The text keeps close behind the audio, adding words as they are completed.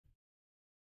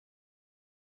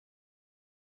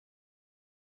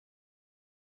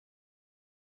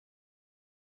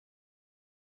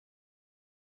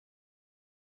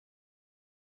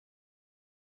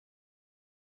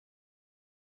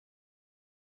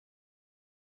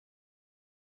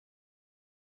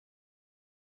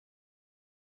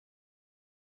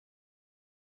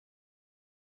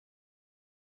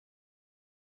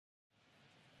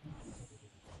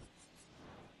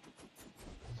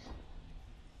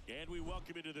And we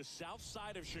welcome you to the south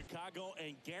side of Chicago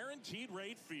and Guaranteed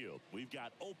Rate Field. We've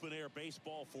got open-air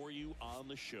baseball for you on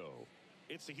the show.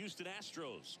 It's the Houston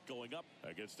Astros going up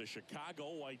against the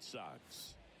Chicago White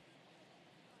Sox.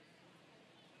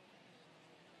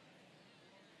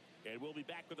 And we'll be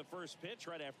back with the first pitch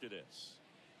right after this.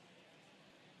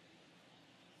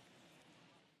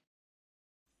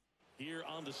 Here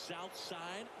on the south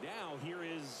side, now here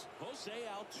is Jose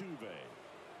Altuve.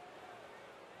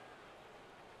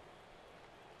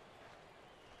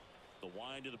 The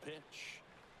wind of the pitch.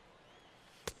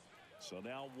 So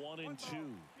now 1-2.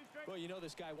 Well, you know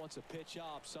this guy wants to pitch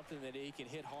up, something that he can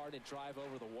hit hard and drive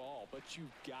over the wall. But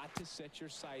you've got to set your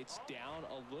sights down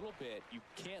a little bit. You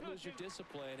can't lose your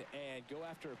discipline and go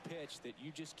after a pitch that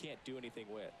you just can't do anything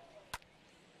with.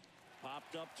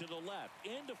 Popped up to the left,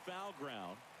 into foul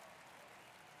ground.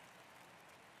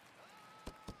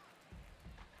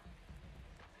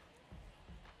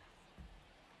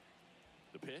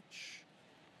 The pitch.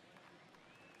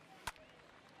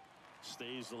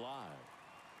 Stays alive.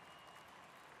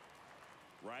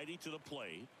 Righty to the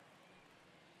plate.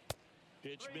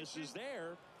 Pitch misses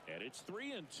there, and it's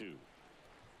 3-2.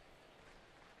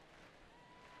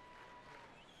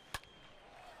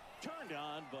 Turned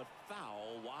on, but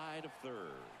foul wide of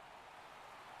third.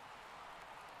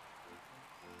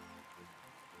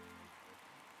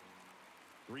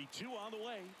 Three-2 on the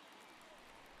way.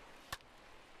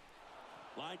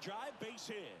 Line drive, base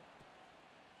hit.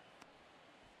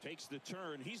 Takes the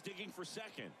turn. He's digging for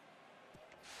second.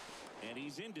 And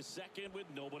he's into second with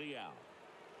nobody out.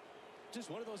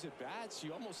 Just one of those at-bats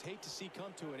you almost hate to see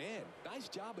come to an end. Nice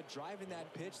job of driving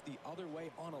that pitch the other way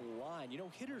on a line. You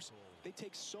know, hitters, they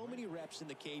take so many reps in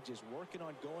the cages working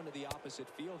on going to the opposite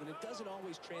field, and it doesn't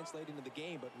always translate into the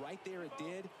game, but right there it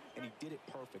did, and he did it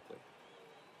perfectly.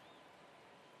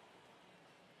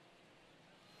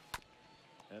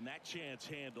 And that chance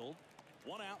handled.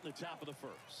 One out in the top of the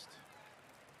first.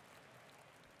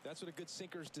 That's what a good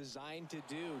sinker's designed to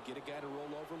do. Get a guy to roll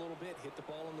over a little bit, hit the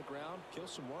ball on the ground, kill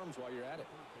some worms while you're at it.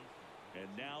 And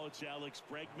now it's Alex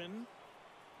Bregman.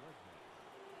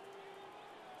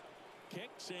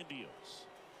 Kicks and deals.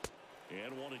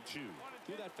 And 1-2.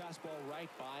 Threw that fastball right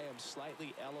by him,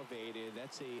 slightly elevated.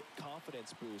 That's a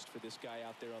confidence boost for this guy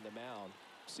out there on the mound.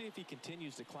 See if he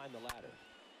continues to climb the ladder.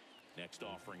 Next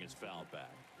offering is fouled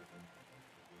back.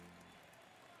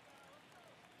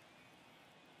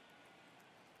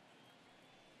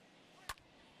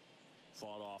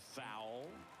 Fought off foul.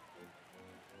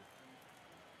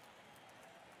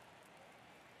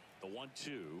 The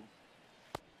 1-2.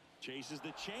 Chases the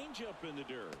changeup in the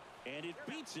dirt. And it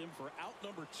beats him for out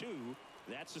number 2.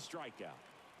 That's a strikeout.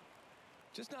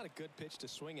 Just not a good pitch to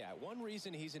swing at. One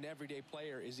reason he's an everyday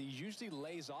player is he usually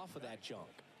lays off of that junk.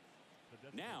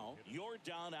 Now,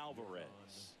 Yordan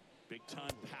Alvarez. Big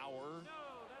time power.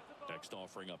 Next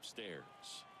offering upstairs.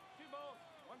 2 balls,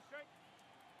 1 strike.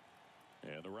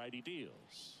 And the righty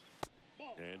deals.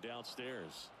 And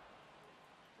downstairs.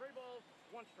 3 balls,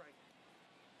 1 strike.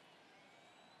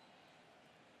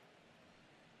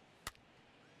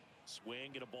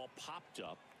 Swing and a ball popped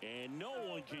up. And no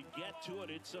one can get to it.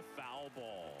 It's a foul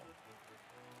ball.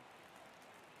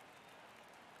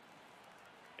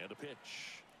 And a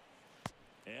pitch.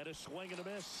 And a swing and a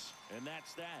miss. And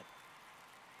that's that.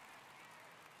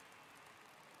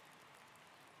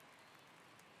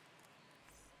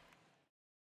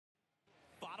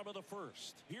 Bottom of the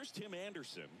first. Here's Tim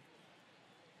Anderson.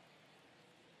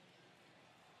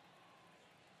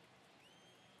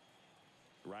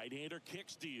 Right-hander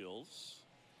kicks, deals.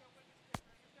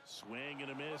 Swing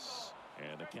and a miss.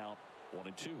 And the count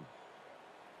 1-2.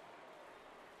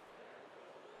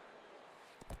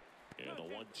 And the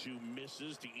 1-2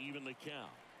 misses to even the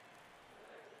count.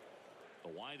 The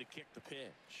wind to kick the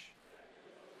pitch.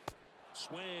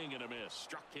 Swing and a miss.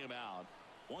 Struck him out.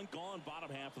 One gone,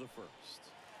 bottom half of the first.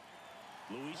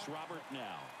 Luis Robert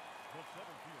now.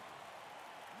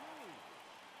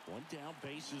 One down,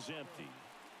 base is empty.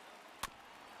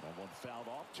 That one fouled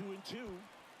off, 2-2.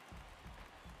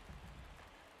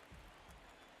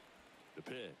 The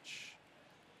pitch.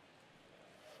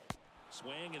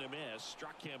 Swing and a miss.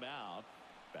 Struck him out.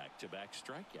 Back-to-back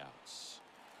strikeouts.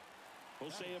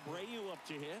 Jose Abreu up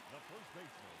to hit. The first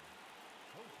baseman,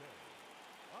 Jose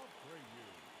Abreu.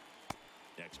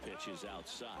 Next pitch is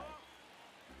outside.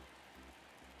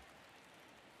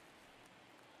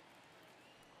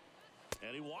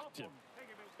 And he walked him.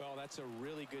 Well, that's a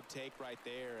really good take right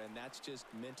there, and that's just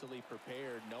mentally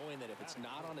prepared, knowing that if it's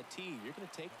not on a tee, you're going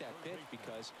to take that pitch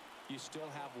because you still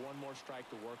have one more strike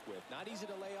to work with. Not easy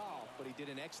to lay off, but he did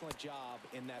an excellent job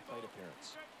in that plate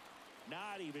appearance.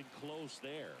 Not even close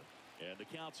there. And the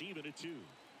count's even at 2.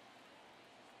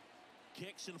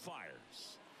 Kicks and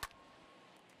fires.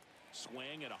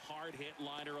 Swing and a hard hit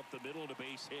liner up the middle and a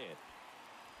base hit.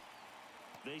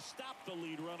 They stop the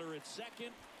lead runner at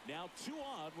second. Now 2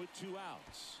 on with 2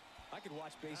 outs. I could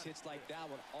watch base hits like that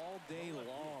one all day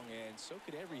long, and so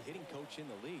could every hitting coach in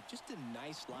the league. Just a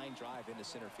nice line drive into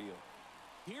center field.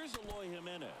 Here's Eloy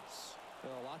Jimenez.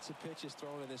 Well, lots of pitches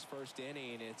thrown in this first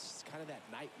inning. It's kind of that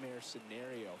nightmare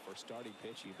scenario for starting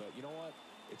pitching. But you know what?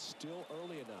 It's still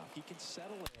early enough. He can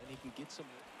settle in. He can get some.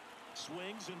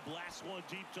 Swings and blasts one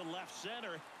deep to left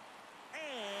center.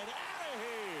 And out of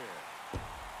here.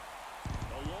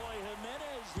 Eloy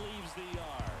Jimenez leaves the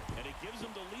yard. And it gives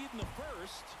him the lead in the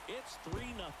first. It's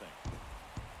 3-0.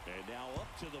 And now up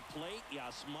to the plate,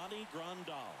 Yasmani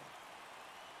Grandal.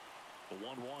 The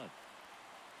 1-1.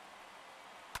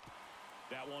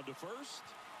 That one to first.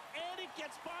 And it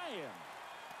gets by him.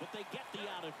 But they get the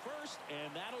out at first,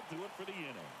 and that'll do it for the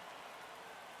inning.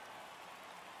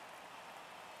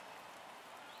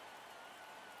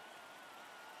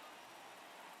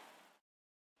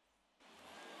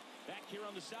 Back here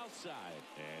on the south side.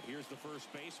 And here's the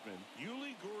first baseman,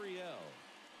 Yuli Gurriel.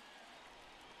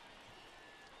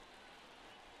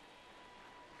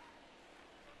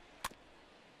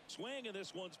 Swing, and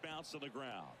this one's bounced to the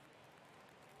ground.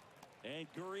 And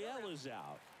Gurriel is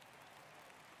out.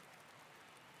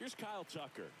 Here's Kyle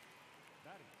Tucker.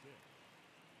 Batting 6,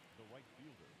 the right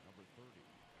fielder, number 30,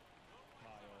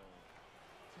 Kyle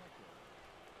Tucker.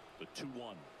 The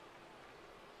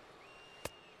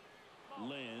 2-1.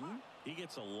 Lynn, he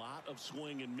gets a lot of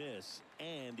swing and miss,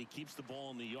 and he keeps the ball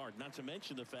in the yard. Not to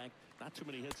mention the fact, not too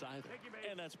many hits either.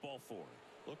 And that's ball 4.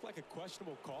 Looked like a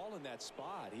questionable call in that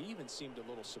spot. He even seemed a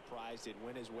little surprised it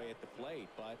went his way at the plate.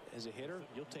 But as a hitter,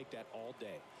 you'll take that all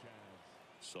day.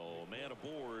 So, man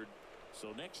aboard.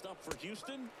 So, next up for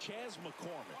Houston, Chas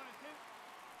McCormick.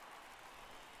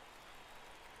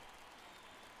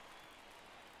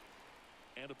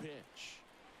 And a pitch.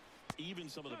 Even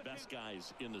some of the best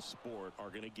guys in the sport are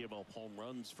going to give up home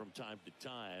runs from time to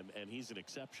time, and he's an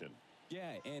exception.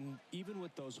 Yeah, and even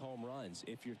with those home runs,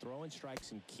 if you're throwing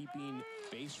strikes and keeping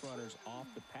base runners off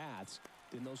the paths,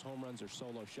 then those home runs are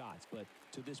solo shots. But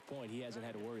to this point, he hasn't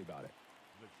had to worry about it.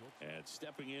 And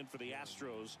stepping in for the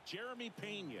Astros, Jeremy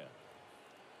Pena.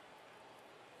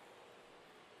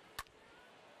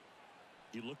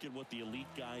 You look at what the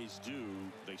elite guys do.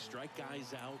 They strike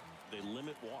guys out, they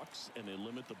limit walks, and they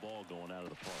limit the ball going out of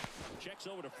the park. Checks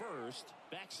over to first,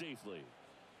 back safely.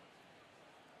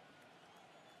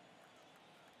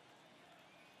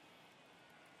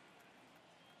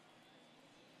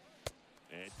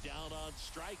 And down on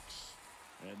strikes.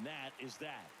 And that is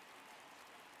that.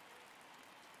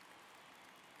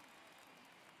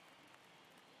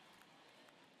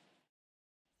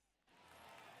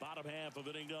 Bottom half of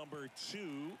inning number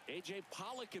 2. A.J.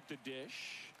 Pollock at the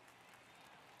dish.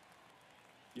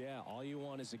 Yeah, all you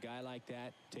want is a guy like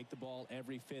that. Take the ball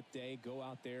every 5th day. Go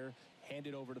out there. Hand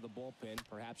it over to the bullpen,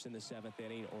 perhaps in the 7th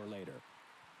inning or later.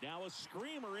 Now a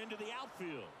screamer into the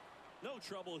outfield. No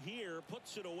trouble here.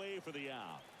 Puts it away for the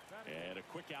out. And a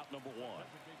quick out, number 1.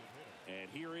 And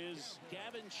here is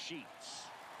Gavin Sheets.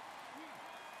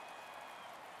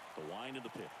 The wind of the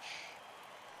pitch.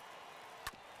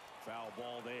 Foul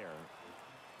ball there.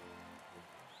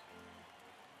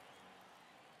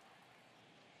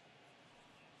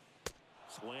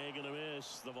 Swing and a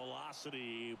miss. The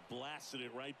velocity blasted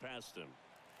it right past him.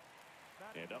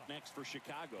 And up next for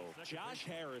Chicago, Josh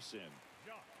Harrison.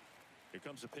 Here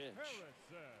comes a pitch.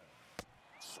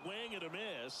 Swing and a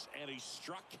miss, and he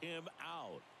struck him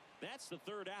out. That's the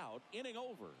 3rd out. Inning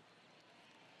over.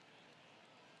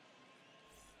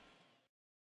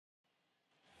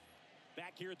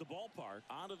 Back here at the ballpark,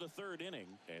 on to the 3rd inning.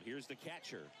 And here's the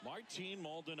catcher, Martin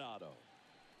Maldonado.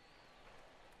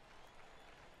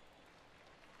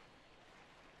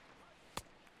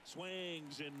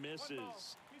 Swings and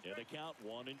misses. And the count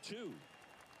 1-2.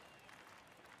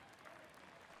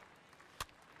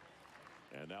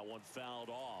 And that one fouled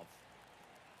off.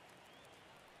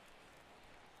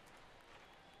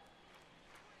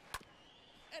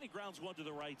 And he grounds one to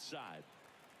the right side.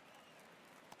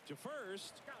 To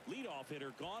first, leadoff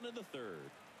hitter gone in the 3rd.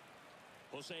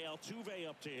 Jose Altuve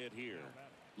up to hit here.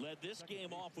 Led this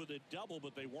game off with a double,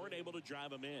 but they weren't able to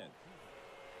drive him in.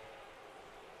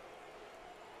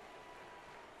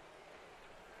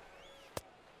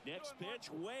 Next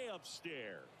pitch way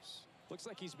upstairs. Looks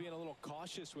like he's being a little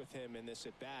cautious with him in this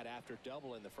at bat after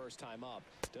doubling the first time up.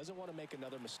 Doesn't want to make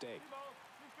another mistake.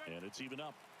 And it's even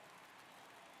up.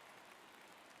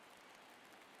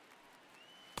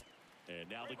 And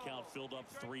now the count filled up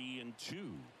 3-2.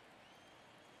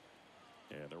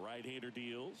 the right-hander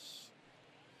deals.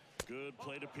 Good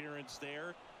plate appearance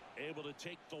there. Able to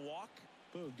take the walk.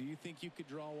 Boog, do you think you could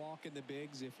draw a walk in the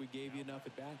bigs if we gave you enough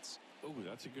at-bats? Oh,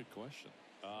 that's a good question.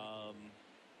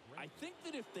 I think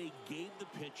that if they gave the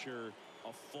pitcher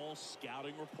a false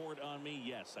scouting report on me,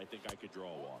 yes, I think I could draw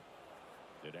a walk.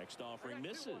 The next offering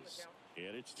misses,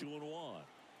 and it's 2-1.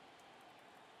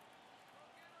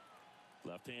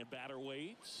 Left-hand batter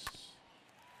waits.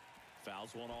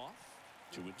 Fouls one off.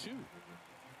 2-2.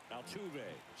 Altuve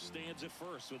stands at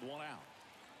first with one out.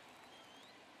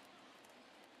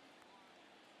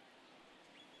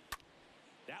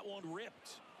 That one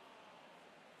ripped.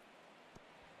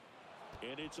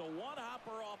 And it's a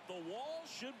one-hopper off the wall.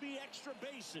 Should be extra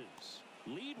bases.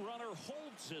 Lead runner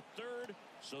holds at third.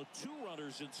 So 2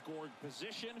 runners in scoring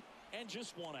position and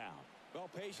just 1 out. Well,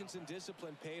 patience and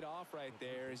discipline paid off right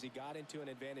there as he got into an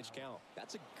advantage count.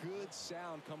 That's a good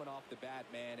sound coming off the bat,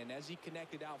 man. And as he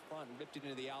connected out front and ripped it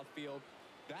into the outfield,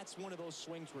 that's one of those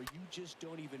swings where you just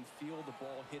don't even feel the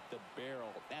ball hit the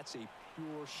barrel. That's a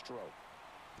pure stroke.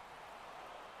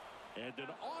 And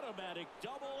an automatic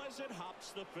double as it hops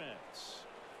the fence.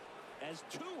 As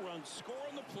 2 runs score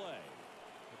in the play.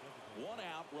 1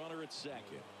 out, runner at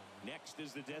second. Next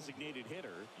is the designated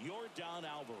hitter, Yordan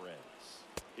Alvarez.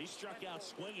 He struck out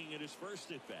swinging at his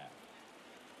first at bat.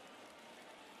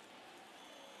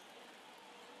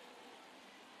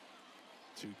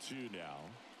 Two now.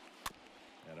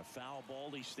 And a foul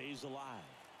ball. He stays alive.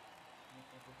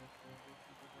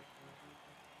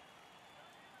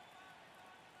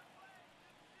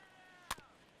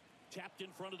 Tapped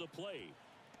in front of the plate.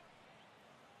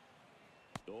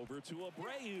 Over to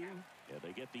Abreu. And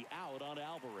they get the out on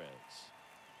Alvarez.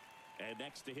 And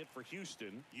next to hit for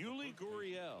Houston, Yuli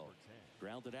Gurriel.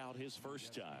 Grounded out his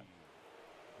first time.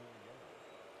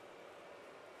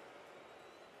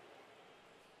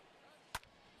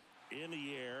 In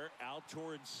the air, out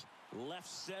towards left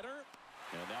center.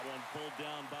 And that one pulled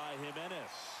down by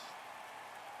Jimenez.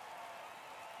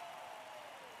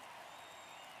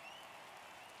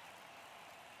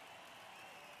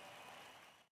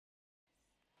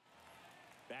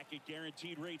 Back at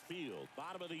Guaranteed Rate Field,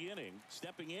 bottom of the inning,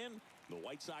 stepping in, the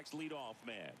White Sox leadoff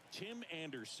man, Tim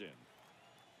Anderson.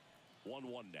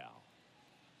 1-1 now.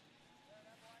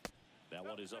 That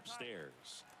one is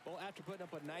upstairs. Well, after putting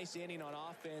up a nice inning on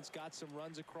offense, got some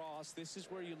runs across, this is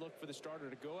where you look for the starter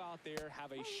to go out there,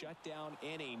 have a shutdown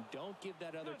inning. Don't give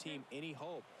that other team any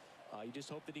hope. You just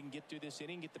hope that he can get through this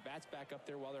inning, get the bats back up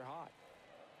there while they're hot.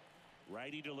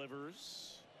 Righty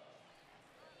delivers.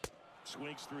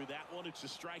 Swings through that one. It's a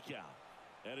strikeout.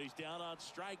 And he's down on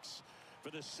strikes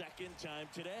for the second time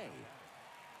today.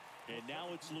 And now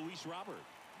it's Luis Robert.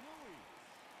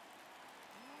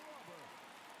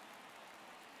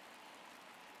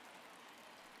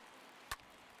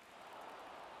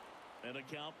 And a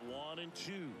count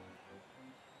 1-2.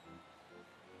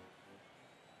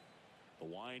 The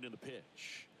wind and the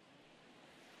pitch.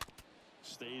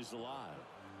 Stays alive.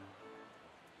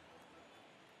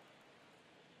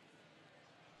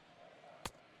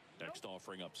 Next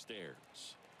offering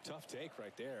upstairs. Tough take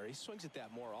right there. He swings at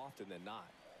that more often than not.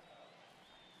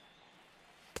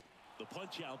 The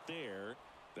punch out there.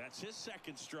 That's his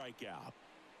second strikeout.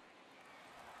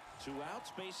 2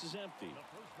 outs, base is empty.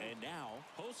 And now,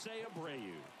 Jose Abreu.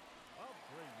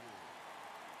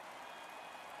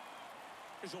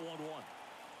 Here's a 1-1.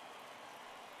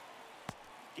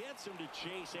 Gets him to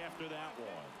chase after that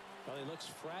one. Well, he looks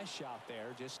fresh out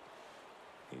there. Just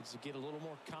needs to get a little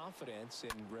more confidence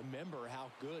and remember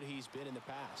how good he's been in the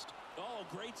past. Oh,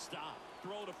 great stop.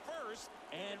 Throw to first,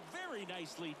 and very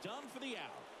nicely done for the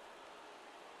out.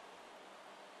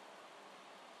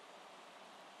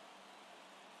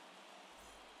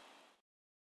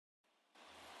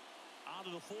 On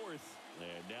to the 4th.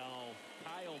 And now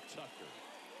Kyle Tucker.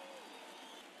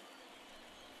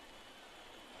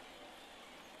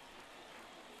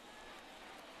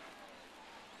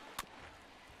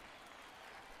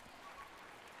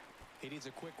 He needs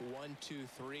a quick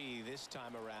 1-2-3 this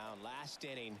time around. Last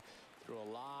inning, threw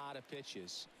a lot of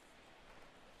pitches.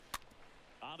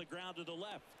 On the ground to the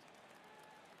left.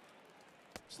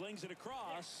 Slings it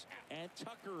across, and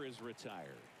Tucker is retired.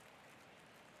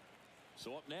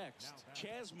 So up next,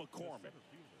 Chas McCormick.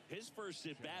 His first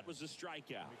at bat was a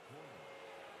strikeout.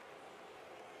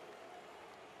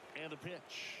 And the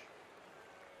pitch.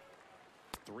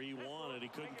 3-1, and he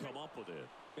couldn't come up with it.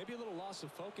 Maybe a little loss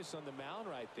of focus on the mound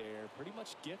right there. Pretty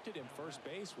much gifted him first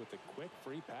base with a quick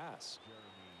free pass.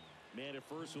 Man at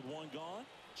first with 1 gone.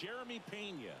 Jeremy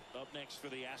Pena up next for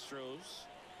the Astros.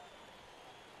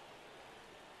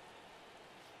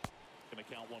 Gonna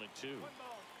count 1-2.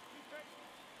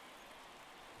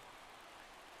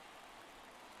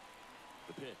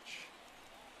 pitch.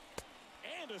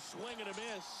 And a swing and a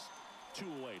miss. 2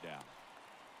 away now.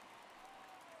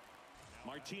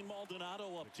 Martin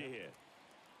Maldonado up to hit.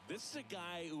 This is a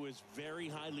guy who is very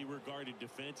highly regarded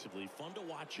defensively. Fun to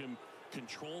watch him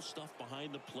control stuff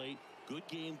behind the plate. Good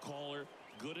game caller.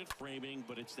 Good at framing.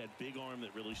 But it's that big arm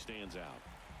that really stands out.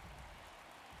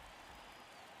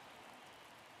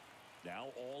 Now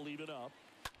all even up.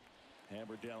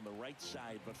 Hammered down the right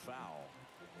side, but foul.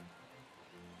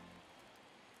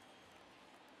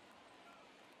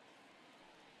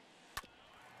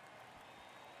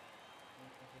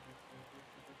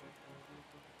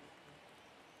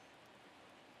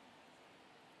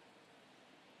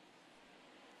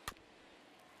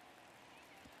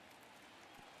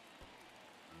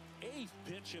 Eighth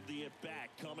pitch of the at-bat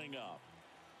coming up.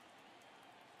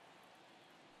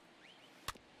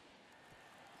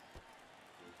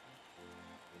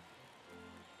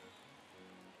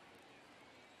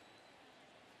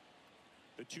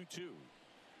 The 2-2.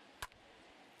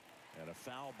 And a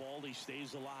foul ball. He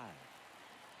stays alive.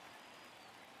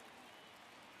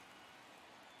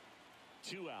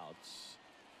 2 outs.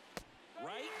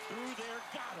 Right through there.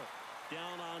 Got it.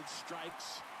 Down on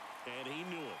strikes. And he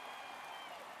knew it.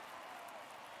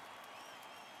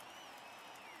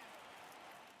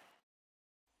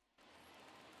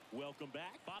 Welcome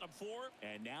back. Bottom 4.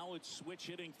 And now it's switch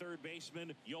hitting third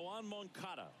baseman Yoan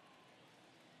Moncada.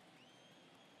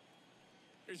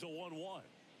 Here's a 1-1.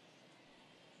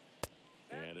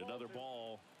 And another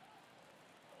ball.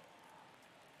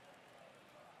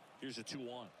 Here's a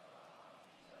 2-1.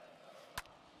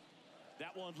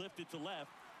 That one lifted to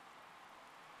left.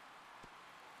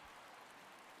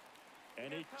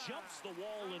 And it jumps the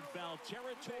wall in foul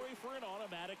territory for an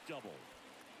automatic double.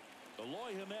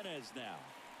 Eloy Jimenez now.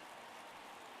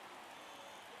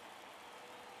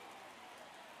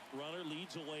 Runner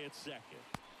leads away at second.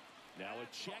 Now a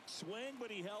check swing,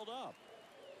 but he held up.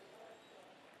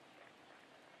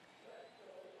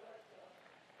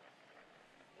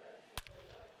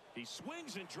 He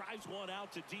swings and drives one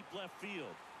out to deep left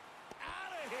field.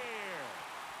 Out of here!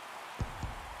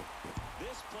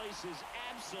 This place is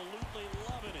absolutely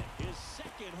loving it. His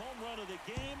second home run of the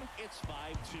game. It's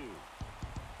 5-2.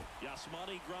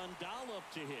 Yasmani Grandal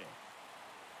up to hit.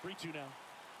 3-2 now.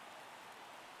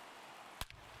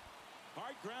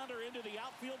 Hard grounder into the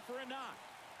outfield for a knock.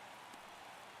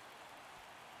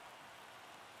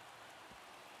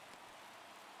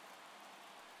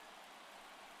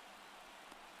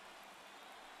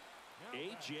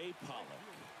 A.J. Pollock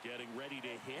getting ready to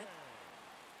hit.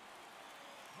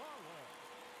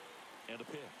 And a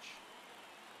pitch.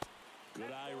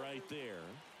 Good eye right there.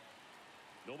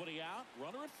 Nobody out.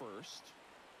 Runner at first.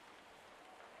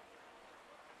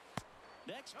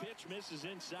 Next pitch misses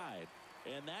inside.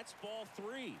 And that's ball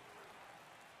 3.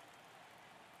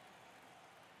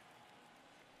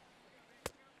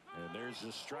 And there's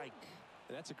a strike.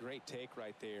 And that's a great take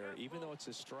right there. Even though it's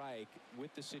a strike,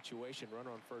 with the situation, runner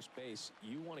on first base,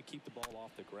 you want to keep the ball off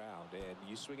the ground. And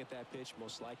you swing at that pitch,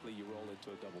 most likely you roll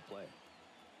into a double play.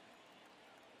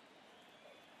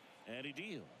 And he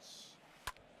deals.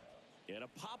 And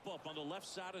a pop-up on the left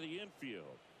side of the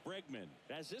infield. Bregman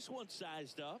has this one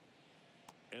sized up.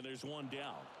 And there's one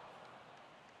down.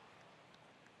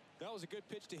 That was a good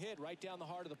pitch to hit right down the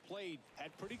heart of the plate.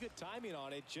 Had pretty good timing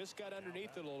on it. Just got underneath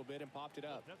it a little bit and popped it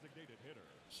up. Designated hitter.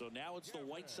 So now it's the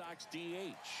White Sox DH,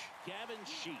 Gavin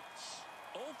Sheets.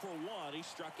 0 for 1. He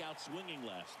struck out swinging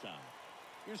last time.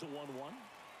 Here's a 1-1.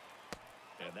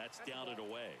 And that's down and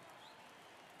away.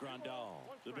 Grandal,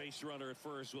 the base runner at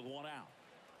first with 1 out.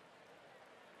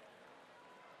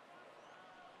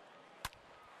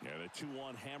 And a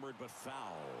 2-1 hammered but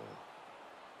foul.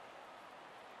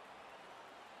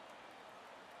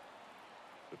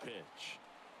 The pitch.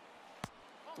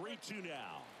 3-2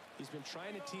 now. He's been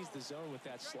trying to tease the zone with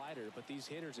that slider, but these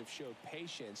hitters have showed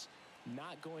patience,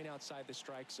 not going outside the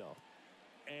strike zone.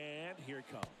 And here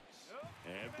it comes.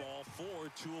 And ball 4,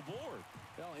 2 aboard.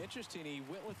 Well, interesting. He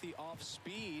went with the off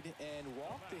speed and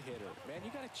walked the hitter. Man,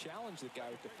 you got to challenge the guy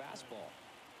with the fastball.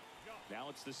 Now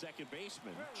it's the second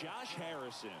baseman, Josh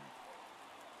Harrison.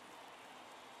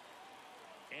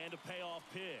 And a payoff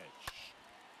pitch.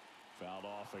 Fouled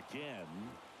off again,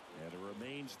 and it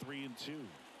remains 3-2.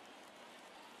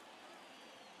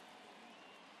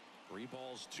 3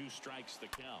 balls, 2 strikes the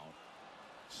count.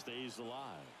 Stays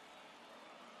alive.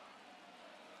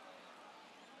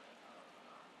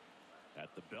 At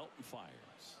the belt and fires.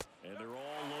 And they're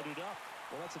all loaded up.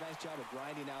 Well, that's a nice job of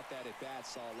grinding out that at-bat.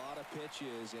 Saw a lot of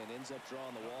pitches and ends up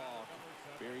drawing the walk.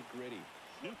 Very gritty.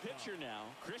 New pitcher now,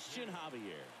 Christian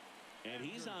Javier. And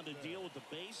he's on to deal with the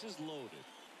bases loaded.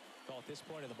 Well, at this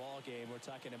point of the ball game, we're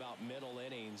talking about middle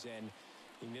innings, and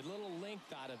you need a little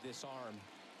length out of this arm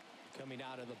coming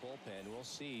out of the bullpen. We'll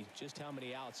see just how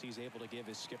many outs he's able to give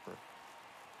his skipper.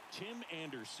 Tim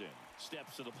Anderson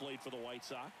steps to the plate for the White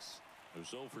Sox, who's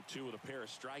 0 for 2 with a pair of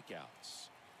strikeouts.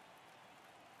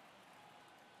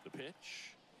 The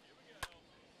pitch.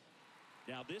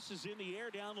 Now this is in the air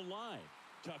down the line.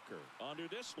 Tucker under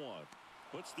this one.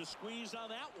 Puts the squeeze on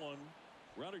that one.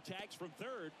 Runner tags from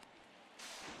third.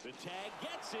 The tag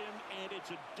gets him, and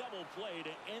it's a double play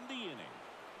to end the inning.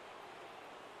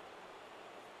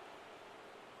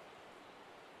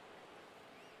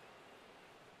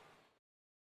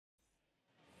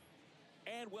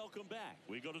 And welcome back.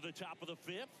 We go to the top of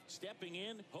the 5th. Stepping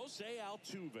in, Jose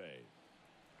Altuve.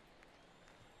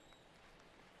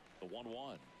 The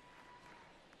 1-1.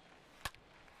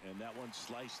 And that one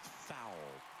sliced foul.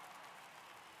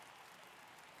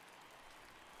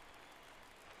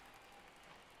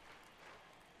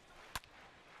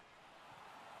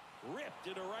 Ripped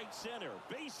into right center.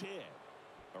 Base hit.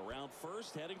 Around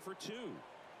first, heading for 2.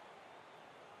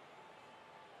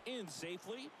 In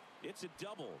safely. It's a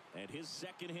double, and his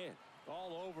second hit.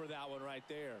 All over that one right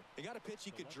there. He got a pitch he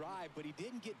could drive, but he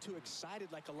didn't get too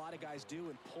excited like a lot of guys do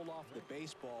and pull off the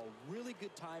baseball. Really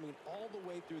good timing all the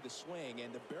way through the swing,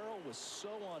 and the barrel was so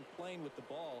on plane with the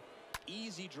ball.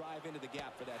 Easy drive into the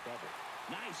gap for that double.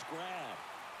 Nice grab.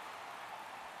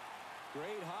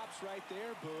 Great hops right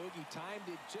there, Boog. He timed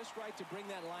it just right to bring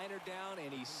that liner down,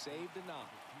 and he saved a knock.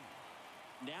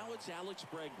 Now it's Alex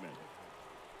Bregman.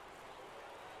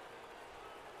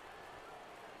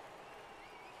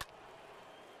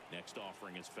 Next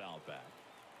offering is fouled back.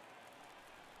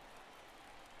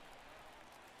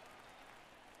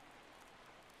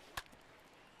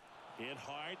 Hit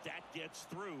hard. That gets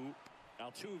through.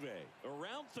 Altuve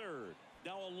around third.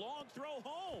 Now a long throw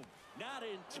home. Not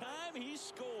in time. He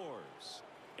scores.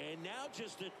 And now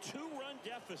just a 2-run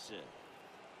deficit.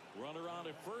 Runner on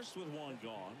at first with one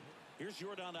gone. Here's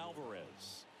Yordan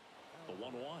Alvarez. The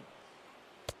 1-1.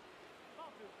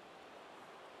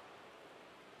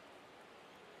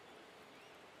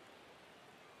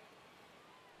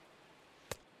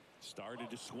 Started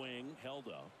to swing, held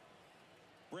up.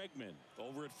 Bregman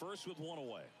over at first with one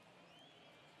away.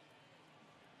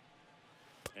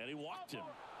 And he walked him.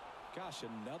 Gosh,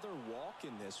 another walk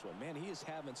in this one. Man, he is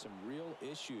having some real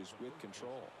issues with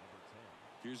control.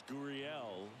 Here's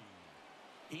Gurriel.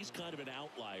 He's kind of an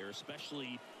outlier,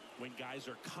 especially when guys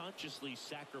are consciously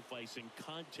sacrificing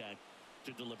contact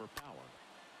to deliver power.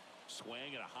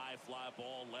 Swing at a high fly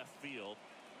ball left field.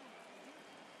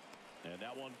 And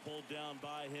that one pulled down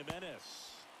by Jimenez.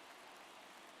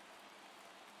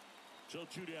 So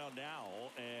 2 down now,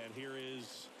 and here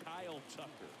is Kyle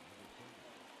Tucker.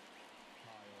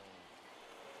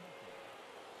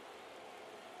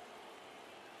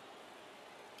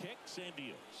 Kicks and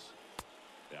deals.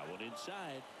 That one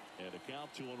inside, and a count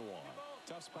 2-1.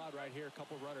 Tough spot right here. A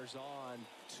couple runners on.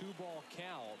 2-ball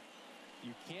count.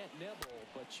 You can't nibble,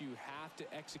 but you have to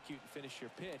execute and finish your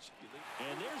pitch.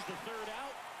 And there's the third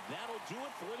out. That'll do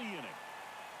it for the inning.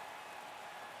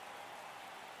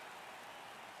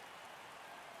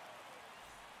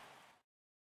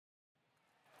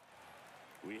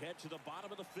 We head to the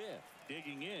bottom of the 5th.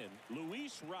 Digging in,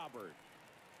 Luis Robert.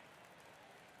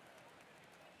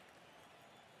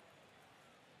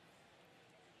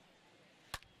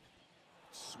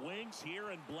 Swings here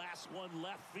and blasts one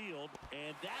left field,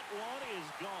 and that one is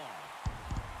gone.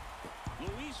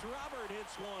 Luis Robert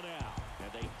hits one out,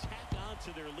 and they tack on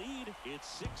to their lead.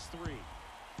 It's 6-3.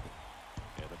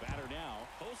 And the batter now,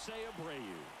 Jose Abreu.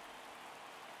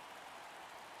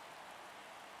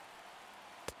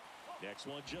 Next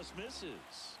one just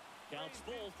misses. Counts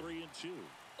full, 3-2.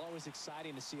 Always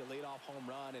exciting to see a leadoff home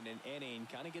run in an inning.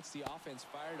 Kind of gets the offense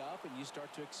fired up, and you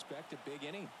start to expect a big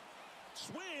inning.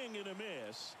 Swing and a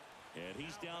miss, and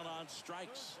he's down on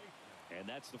strikes, and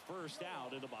that's the first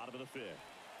out in the bottom of the 5th.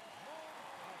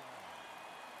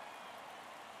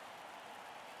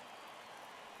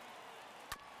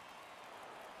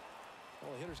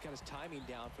 Well, the hitter's got his timing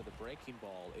down for the breaking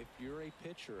ball. If you're a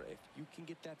pitcher, if you can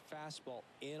get that fastball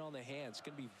in on the hands, it's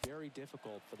going to be very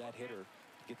difficult for that hitter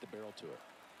to get the barrel to it.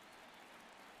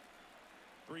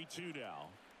 3-2 now.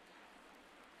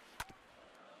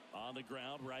 On the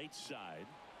ground, right side.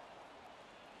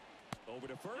 Over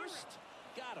to first.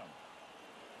 Got him.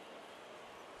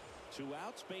 2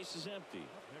 outs, base is empty.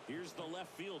 Here's the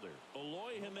left fielder,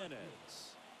 Eloy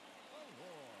Jimenez.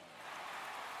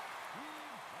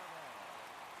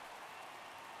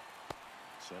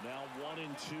 So now 1-2.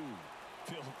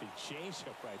 Filthy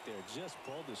changeup right there. Just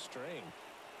pulled the string.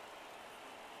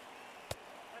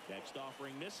 Next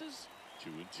offering misses.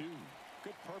 2-2.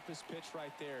 Good purpose pitch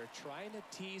right there. Trying to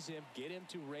tease him, get him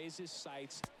to raise his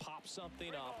sights, pop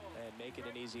something up, and make it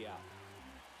an easy out.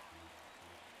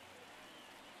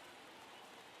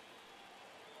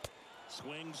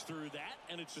 Swings through that,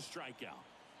 and it's a strikeout.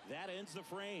 That ends the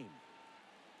frame.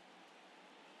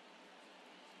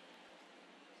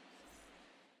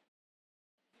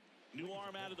 New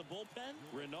arm out of the bullpen,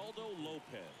 Ronaldo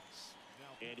Lopez.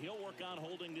 And he'll work on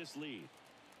holding this lead.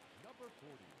 Number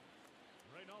 40,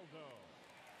 Ronaldo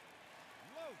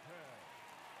Lopez.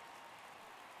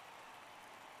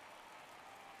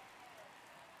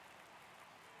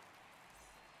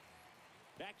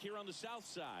 Back here on the south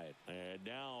side. And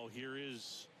now here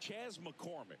is Chas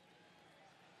McCormick.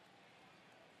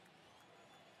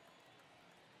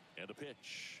 And a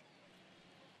pitch.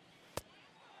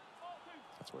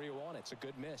 That's where you want it. It's a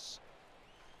good miss.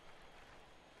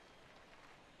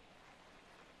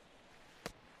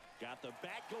 Got the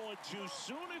bat going too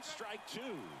soon. It's strike two.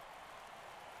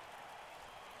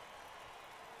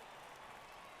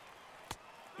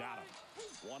 Got him.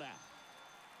 One out.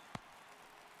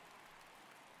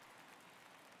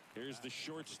 Here's the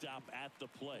shortstop at the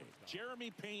plate,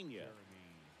 Jeremy Pena.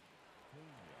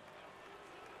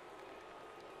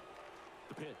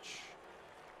 The pitch.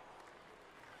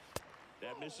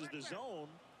 That misses the zone,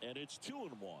 and it's 2-1.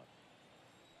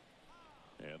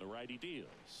 And the righty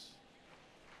deals.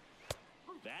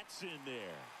 That's in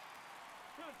there.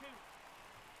 2-2.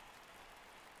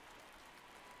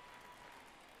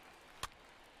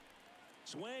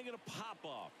 Swing and a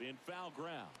pop-off in foul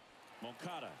ground.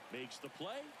 Moncada makes the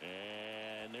play,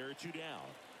 and there are two down.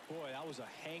 Boy, that was a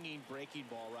hanging breaking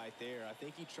ball right there. I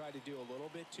think he tried to do a little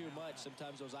bit too much.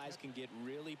 Sometimes those eyes can get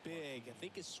really big. I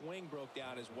think his swing broke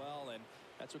down as well, and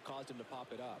that's what caused him to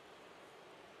pop it up.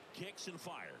 Kicks and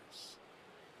fires.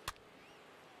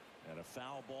 And a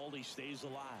foul ball. He stays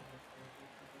alive.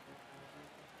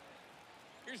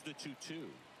 Here's the 2-2.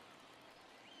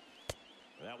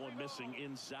 That one missing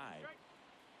inside.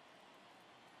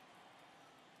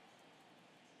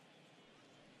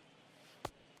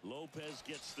 Lopez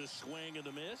gets the swing and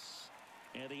the miss,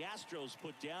 and the Astros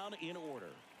put down in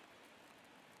order.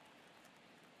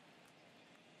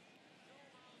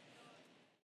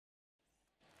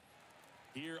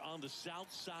 Here on the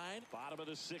south side, bottom of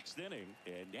the sixth inning,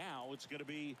 and now it's going to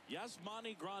be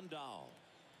Yasmani Grandal.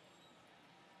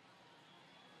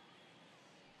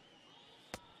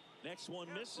 Next one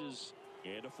misses,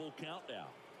 and a full count now.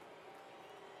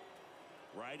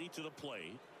 Righty to the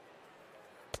plate.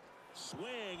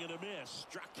 Swing and a miss.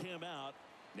 Struck him out.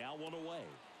 Now one away.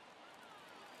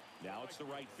 Now it's the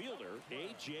right fielder,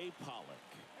 A.J. Pollock.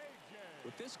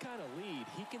 With this kind of lead,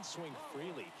 he can swing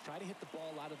freely. Try to hit the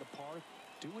ball out of the park.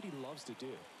 Do what he loves to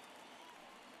do.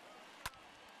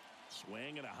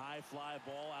 Swing and a high fly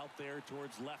ball out there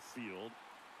towards left field.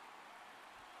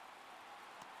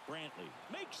 Brantley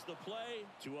makes the play.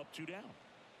 2 up, 2 down.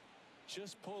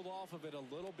 Just pulled off of it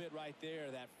a little bit right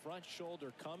there. That front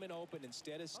shoulder coming open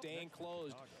instead of staying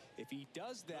closed. If he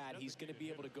does that, he's going to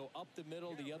be able to go up the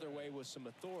middle the other way with some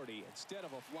authority instead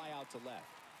of a fly out to left.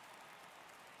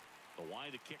 The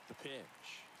wide to kick the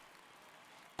pitch.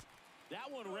 That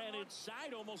one ran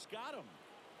inside, almost got him.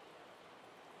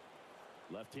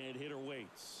 Left-hand hitter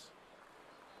waits.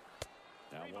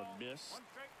 That one missed.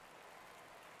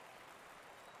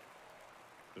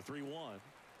 The 3-1.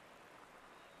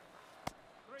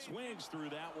 Swings through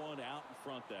that one out in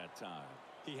front that time.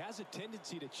 He has a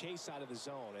tendency to chase out of the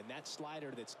zone, and that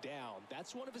slider that's down,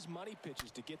 that's one of his money pitches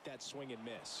to get that swing and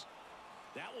miss.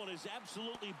 That one is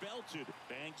absolutely belted.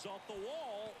 Bangs off the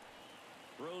wall.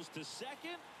 Throws to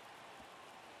second.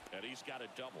 And he's got a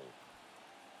double.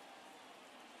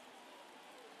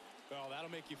 Well,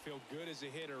 that'll make you feel good as a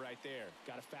hitter right there.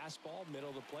 Got a fastball, middle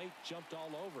of the plate, jumped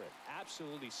all over it.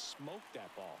 Absolutely smoked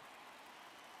that ball.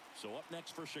 So up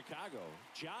next for Chicago,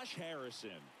 Josh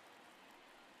Harrison.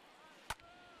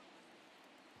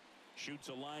 Shoots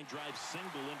a line drive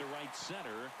single into right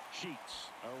center.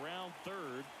 Sheets around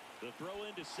third. The throw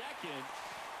into second.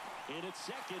 And at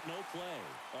second, no play.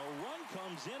 A run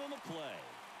comes in on the play.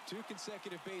 2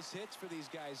 consecutive base hits for these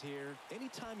guys here.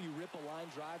 Anytime you rip a line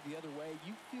drive the other way,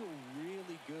 you feel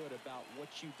really good about what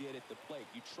you did at the plate.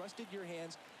 You trusted your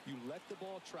hands, you let the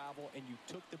ball travel, and you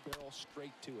took the barrel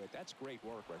straight to it. That's great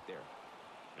work right there.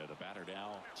 And the batter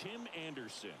now, Tim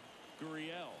Anderson.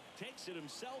 Gurriel takes it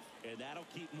himself, and that'll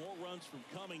keep more runs from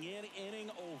coming in,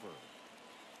 inning over.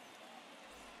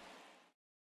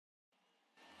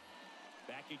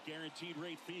 Back at Guaranteed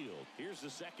Rate Field, here's the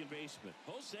second baseman,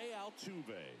 Jose Altuve.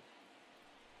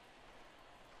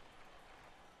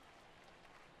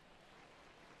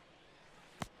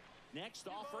 Next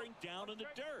offering down in the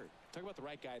dirt. Talk about the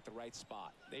right guy at the right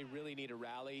spot. They really need a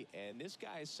rally, and this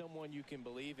guy is someone you can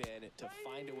believe in to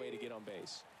find a way to get on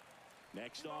base.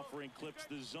 Next offering clips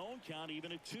the zone count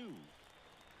even at 2.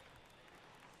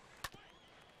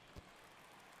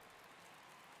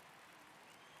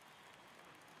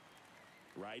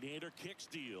 Right-hander kicks,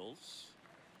 deals.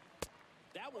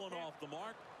 That one off the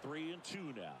mark.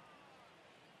 3-2 now.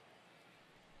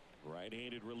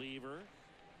 Right-handed reliever.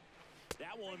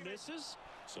 That one misses.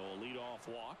 So a leadoff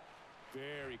walk.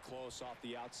 Very close off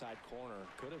the outside corner.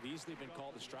 Could have easily been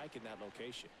called a strike in that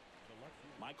location.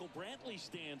 Michael Brantley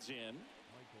stands in.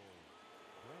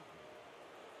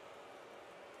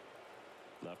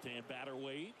 Left-hand batter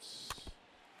waits.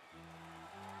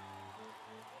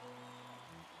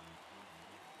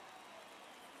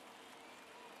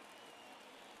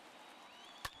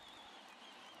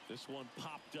 This one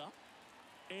popped up.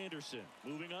 Anderson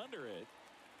moving under it.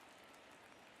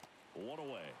 1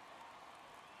 away.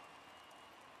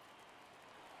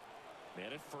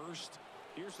 Man at first.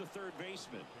 Here's the third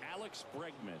baseman, Alex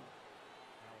Bregman.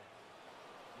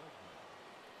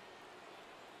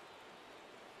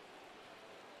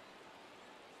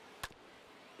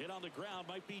 Hit on the ground,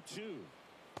 might be 2.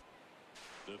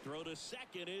 The throw to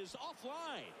second is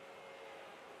offline.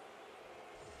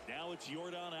 Now it's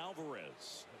Yordan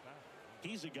Alvarez.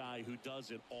 He's a guy who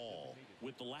does it all.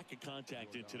 With the lack of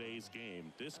contact in today's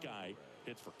game, this guy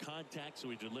hits for contact, so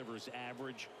he delivers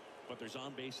average, but there's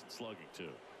on-base and slugging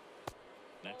too.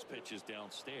 Next pitch is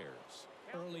downstairs.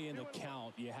 Early in the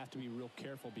count, you have to be real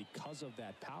careful because of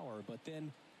that power, but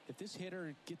then if this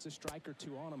hitter gets a strike or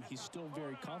 2 on him, he's still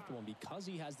very comfortable, and because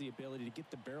he has the ability to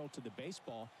get the barrel to the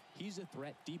baseball, he's a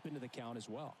threat deep into the count as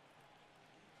well.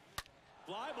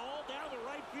 Fly ball down the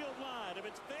right field line. If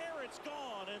it's there, it's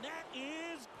gone, and that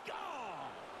is gone.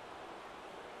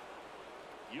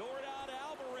 Yordan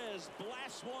Alvarez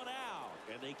blasts one out,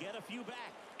 and they get a few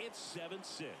back. It's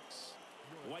 7-6.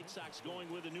 White Sox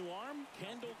going with a new arm,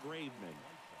 Kendall Graveman.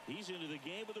 He's into the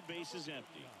game with the bases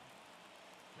empty.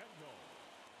 Kendall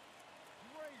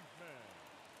Graveman.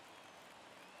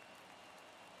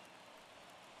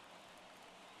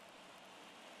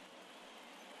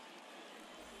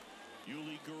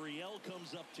 Yuli Gurriel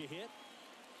comes up to hit.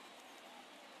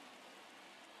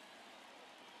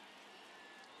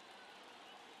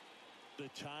 The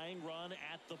tying run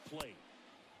at the plate.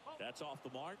 That's off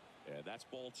the mark, and that's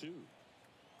ball 2.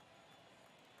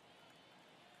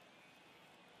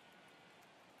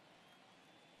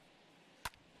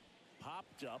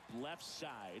 Popped up left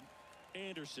side.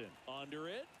 Anderson under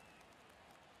it.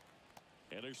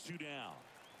 And there's 2 down.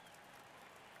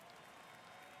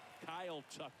 Kyle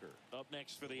Tucker up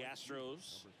next for the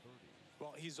Astros.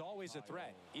 Well, he's always a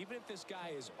threat. Even if this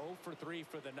guy is 0 for 3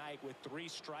 for the night with 3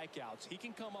 strikeouts, he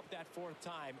can come up that 4th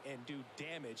time and do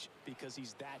damage because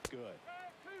he's that good.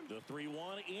 The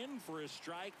 3-1 in for a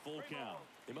strike, full count.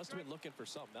 They must have been looking for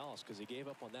something else because he gave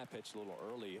up on that pitch a little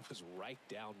early. It was right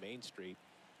down Main Street.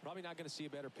 Probably not going to see a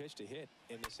better pitch to hit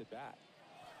in this at bat.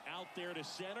 Out there to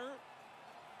center.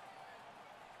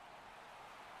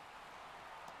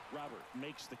 Robert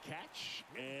makes the catch,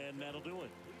 and that'll do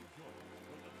it.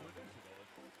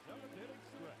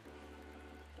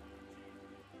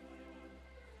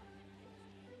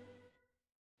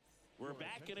 We're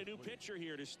back in a new pitcher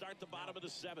here to start the bottom of the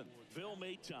 7th. Phil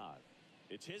Maton.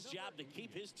 It's his job to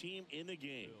keep his team in the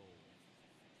game.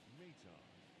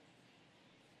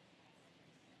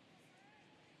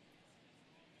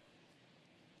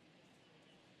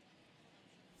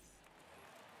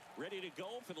 Ready to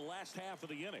go for the last half of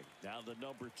the inning. Now the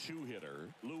number 2 hitter,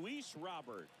 Luis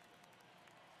Robert.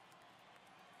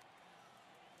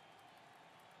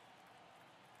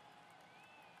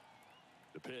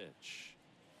 The pitch.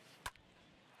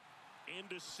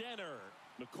 Into center.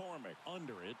 McCormick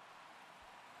under it.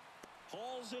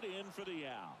 Hauls it in for the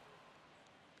out.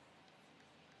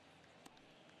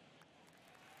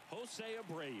 Jose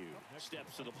Abreu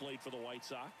steps to the plate for the White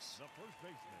Sox. The first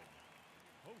baseman,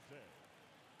 Jose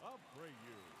Abreu.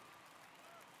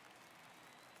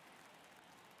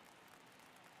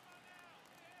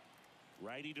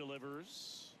 Righty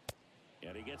delivers.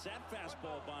 And he gets that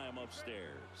fastball by him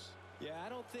upstairs. Yeah, I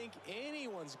don't think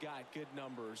anyone's got good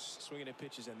numbers swinging at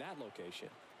pitches in that location.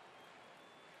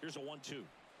 Here's a 1-2.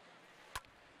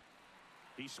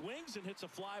 He swings and hits a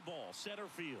fly ball center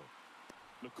field.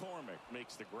 McCormick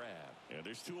makes the grab, and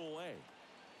there's 2 away.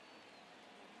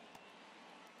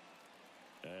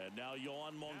 And now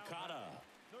Yoan Moncada.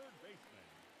 Third baseman,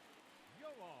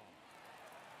 Yoan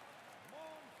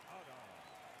Moncada.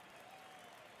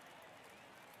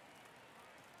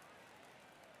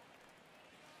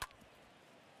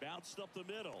 Bounced up the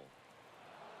middle.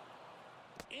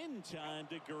 In time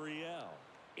to Gurriel.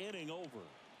 Inning over.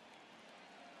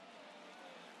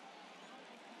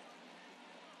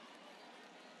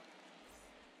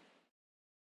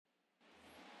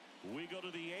 We go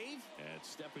to the eighth, and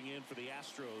stepping in for the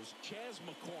Astros, Chas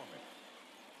McCormick.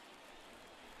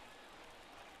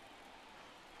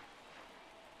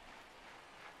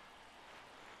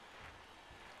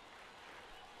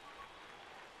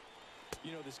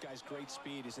 You know, this guy's great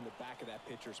speed is in the back of that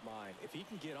pitcher's mind. If he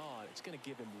can get on, it's going to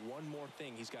give him one more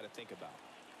thing he's got to think about.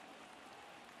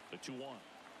 The 2-1.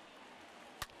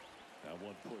 That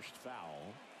one pushed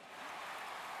foul.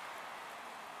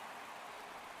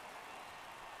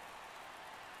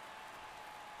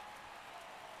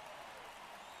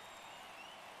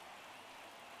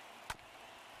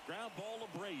 Ground ball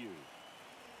to Abreu.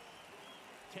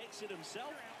 Takes it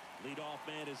himself. Leadoff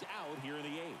man is out here in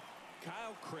the eighth.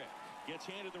 Kyle Crick gets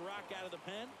handed the rock out of the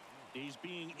pen. He's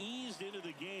being eased into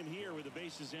the game here with the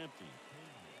bases empty.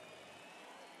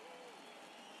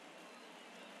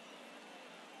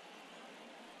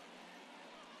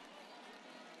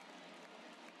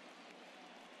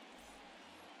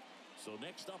 So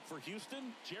next up for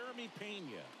Houston, Jeremy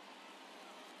Pena.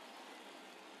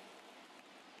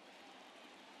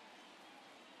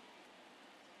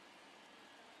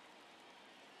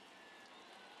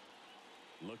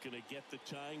 Looking to get the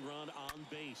tying run on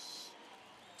base.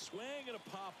 Swing and a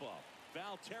pop-up.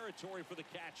 Foul territory for the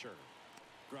catcher.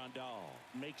 Grandal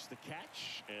makes the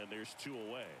catch, and there's 2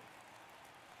 away.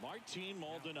 Martin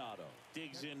Maldonado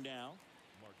digs in now.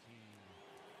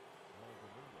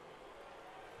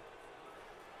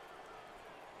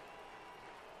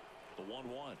 The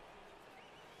 1-1.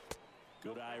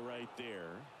 Good eye right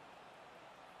there.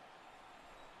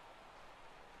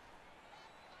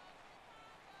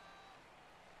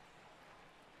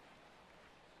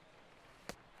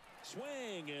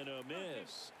 Swing and a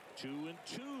miss.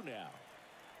 2-2 now.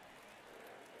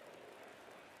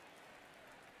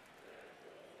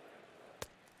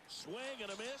 Swing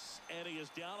and a miss, and he is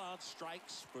down on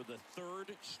strikes for the 3rd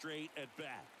straight at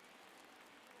bat.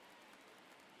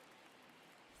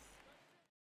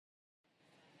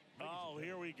 Oh,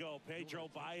 here we go. Pedro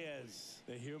Baez.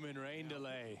 The human rain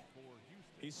delay.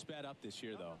 He's sped up this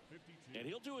year, though. And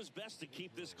he'll do his best to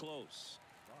keep this close.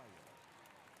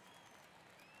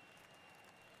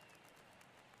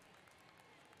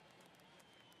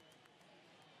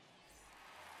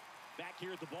 Back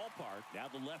here at the ballpark, now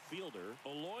the left fielder,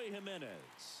 Eloy Jimenez.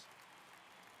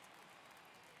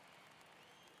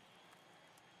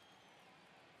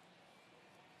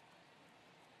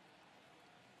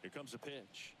 Here comes a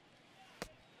pitch.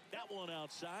 That one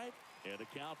outside, and a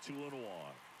count 2-1.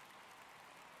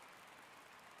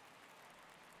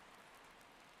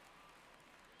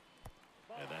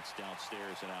 And that's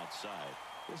downstairs and outside.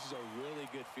 This is a really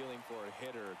good feeling for a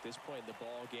hitter. At this point in the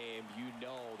ball game, you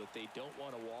know that they don't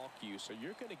want to walk you, so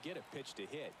you're going to get a pitch to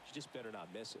hit. You just better not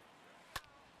miss it.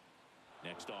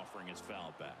 Next offering is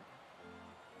fouled back.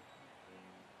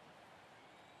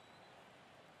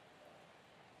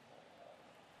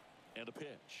 And a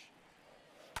pitch.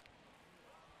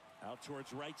 Out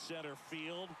towards right center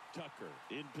field. Tucker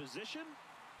in position.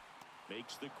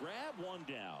 Makes the grab. 1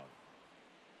 down.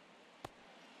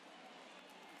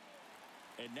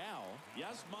 And now,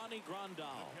 Yasmani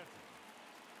Grandal.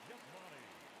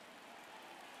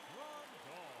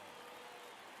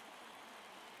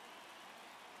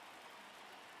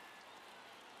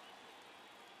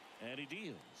 And he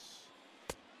deals.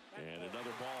 And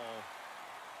another ball.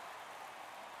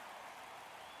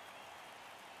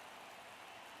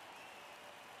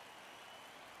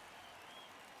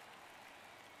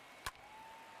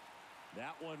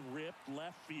 That one ripped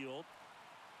left field.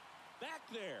 Back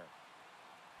there.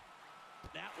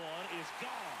 That one is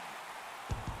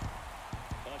gone.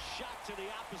 A shot to the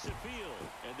opposite field,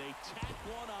 and they tack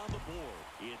one on the board.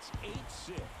 It's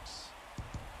 8-6.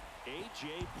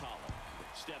 A.J. Pollock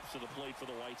steps to the plate for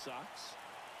the White Sox.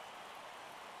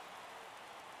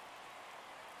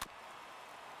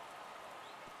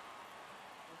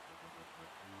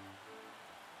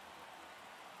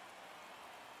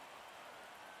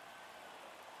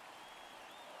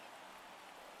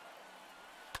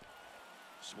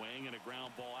 Swing and a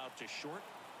ground ball out to short.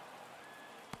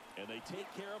 And they take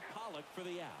care of Pollock for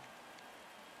the out.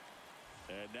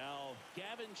 And now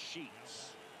Gavin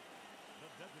Sheets. The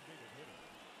designated hitter,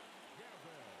 Gavin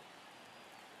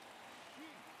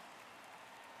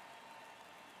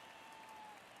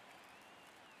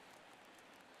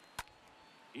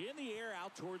Sheets. In the air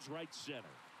out towards right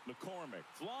center. McCormick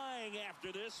flying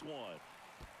after this one.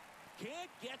 Can't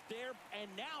get there, and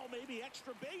now maybe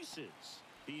extra bases.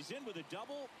 He's in with a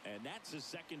double, and that's his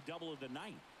second double of the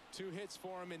night. 2 hits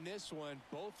for him in this one,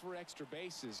 both for extra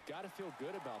bases. Got to feel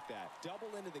good about that. Double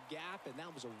into the gap, and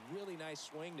that was a really nice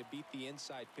swing to beat the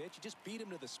inside pitch. He just beat him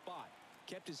to the spot.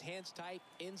 Kept his hands tight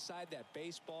inside that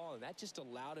baseball, and that just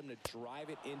allowed him to drive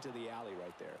it into the alley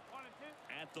right there. 1 and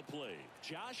 2. At the plate,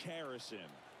 Josh Harrison.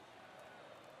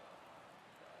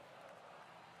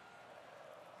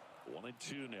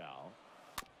 1-2 now.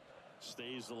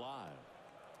 Stays alive.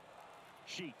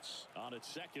 Sheets on at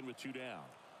second with 2 down.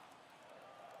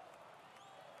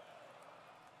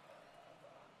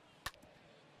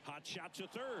 Hot shot to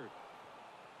third.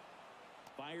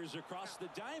 Fires across the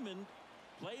diamond.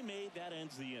 Play made. That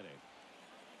ends the inning.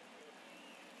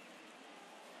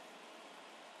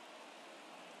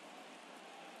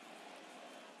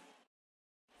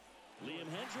 Liam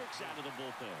Hendricks out of the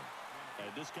bullpen.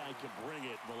 And this guy can bring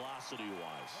it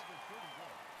velocity-wise.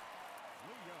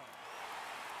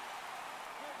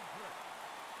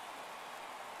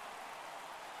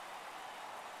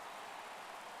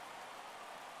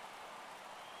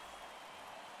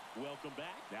 Welcome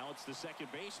back. Now it's the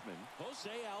second baseman, Jose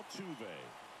Altuve.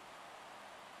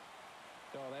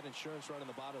 Oh, that insurance run in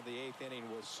the bottom of the 8th inning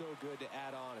was so good to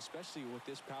add on, especially with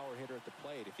this power hitter at the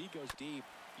plate. If he goes deep,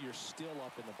 you're still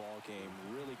up in the ball game.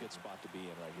 Really good spot to be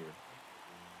in right here.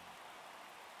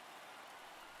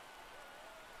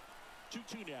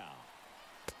 2-2 now.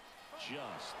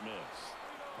 Just missed.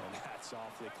 And that's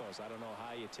awfully close. I don't know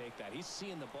how you take that. He's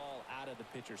seeing the ball out of the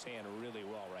pitcher's hand really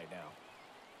well right now.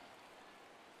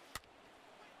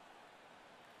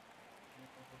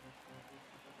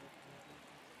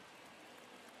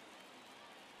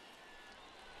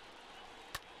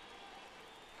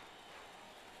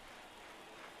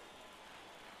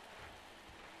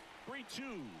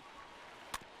 Two.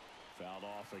 Fouled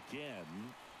off again,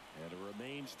 and it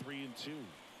remains 3-2.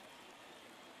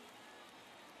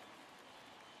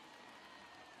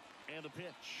 And a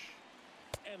pitch,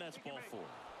 and that's ball 4.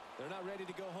 They're not ready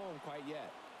to go home quite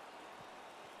yet.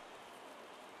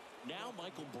 Now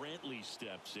Michael Brantley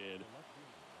steps in.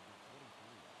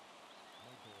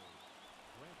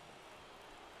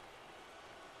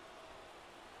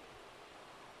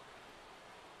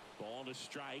 Ball to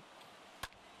strike.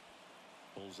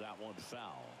 Pulls that one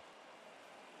foul.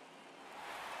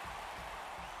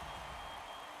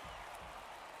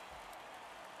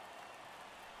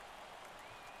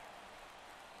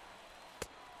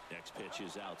 Next pitch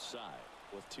is outside.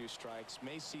 With 2 strikes,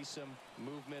 may see some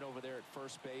movement over there at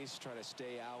first base. Try to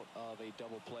stay out of a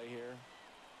double play here.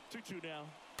 2-2 now.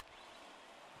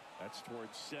 That's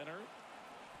towards center.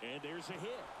 And there's a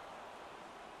hit.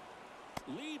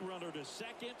 Lead runner to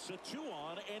second, so 2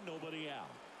 on and nobody out.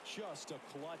 Just a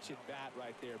clutch at bat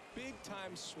right there. Big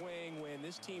time swing when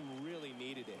this team really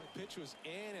needed it. Pitch was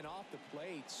in and off the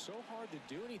plate. So hard to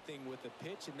do anything with the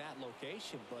pitch in that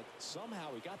location, but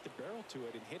somehow he got the barrel to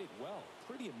it and hit it well.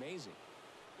 Pretty amazing.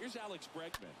 Here's Alex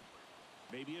Bregman.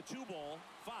 Maybe a 2-ball.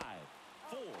 5,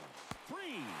 4, 3,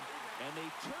 and they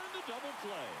turn the double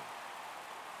play.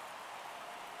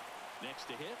 Next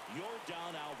to hit,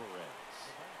 Yordan Alvarez.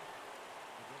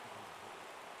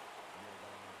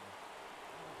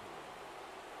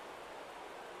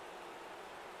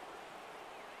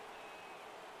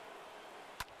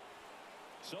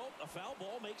 So a foul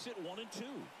ball makes it 1-2.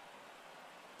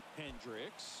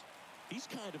 Hendricks. He's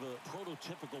kind of a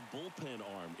prototypical bullpen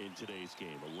arm in today's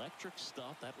game. Electric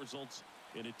stuff that results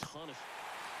in a ton of.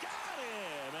 Got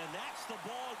him, and that's the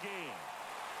ball game.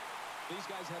 These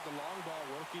guys had the long ball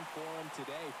working for them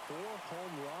today. 4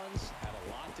 home runs had a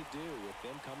lot to do with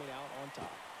them coming out on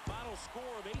top. Final score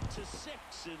of 8-6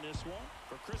 in this one.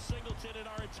 For Chris Singleton and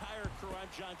our entire crew, I'm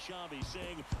John Sciambi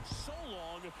saying so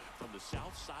long from the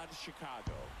south side of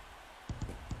Chicago.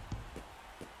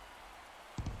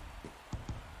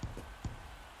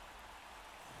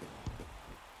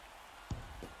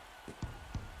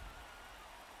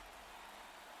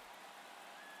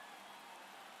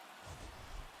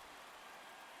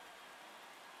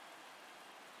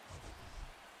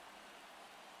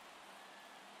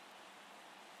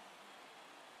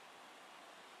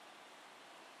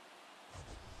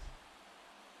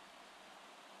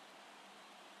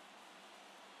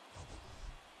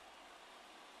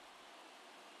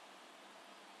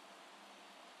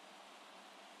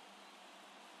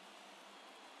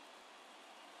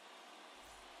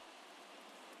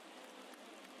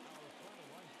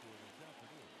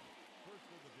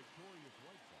 Victorious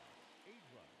White Sox, 8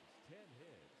 runs, 10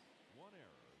 hits, 1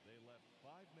 error. They left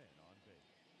 5 men on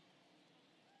base.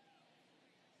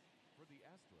 For the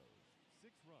Astros,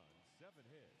 6 runs, 7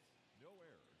 hits, no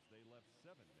errors. They left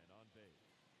 7 men on base.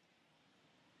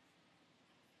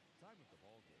 Time of the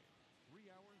ball game, 3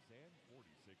 hours and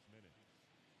 46 minutes.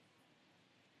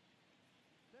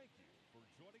 Thank you for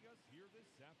joining us here this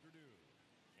afternoon.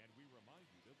 And we remind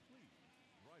you to please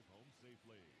drive home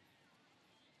safely.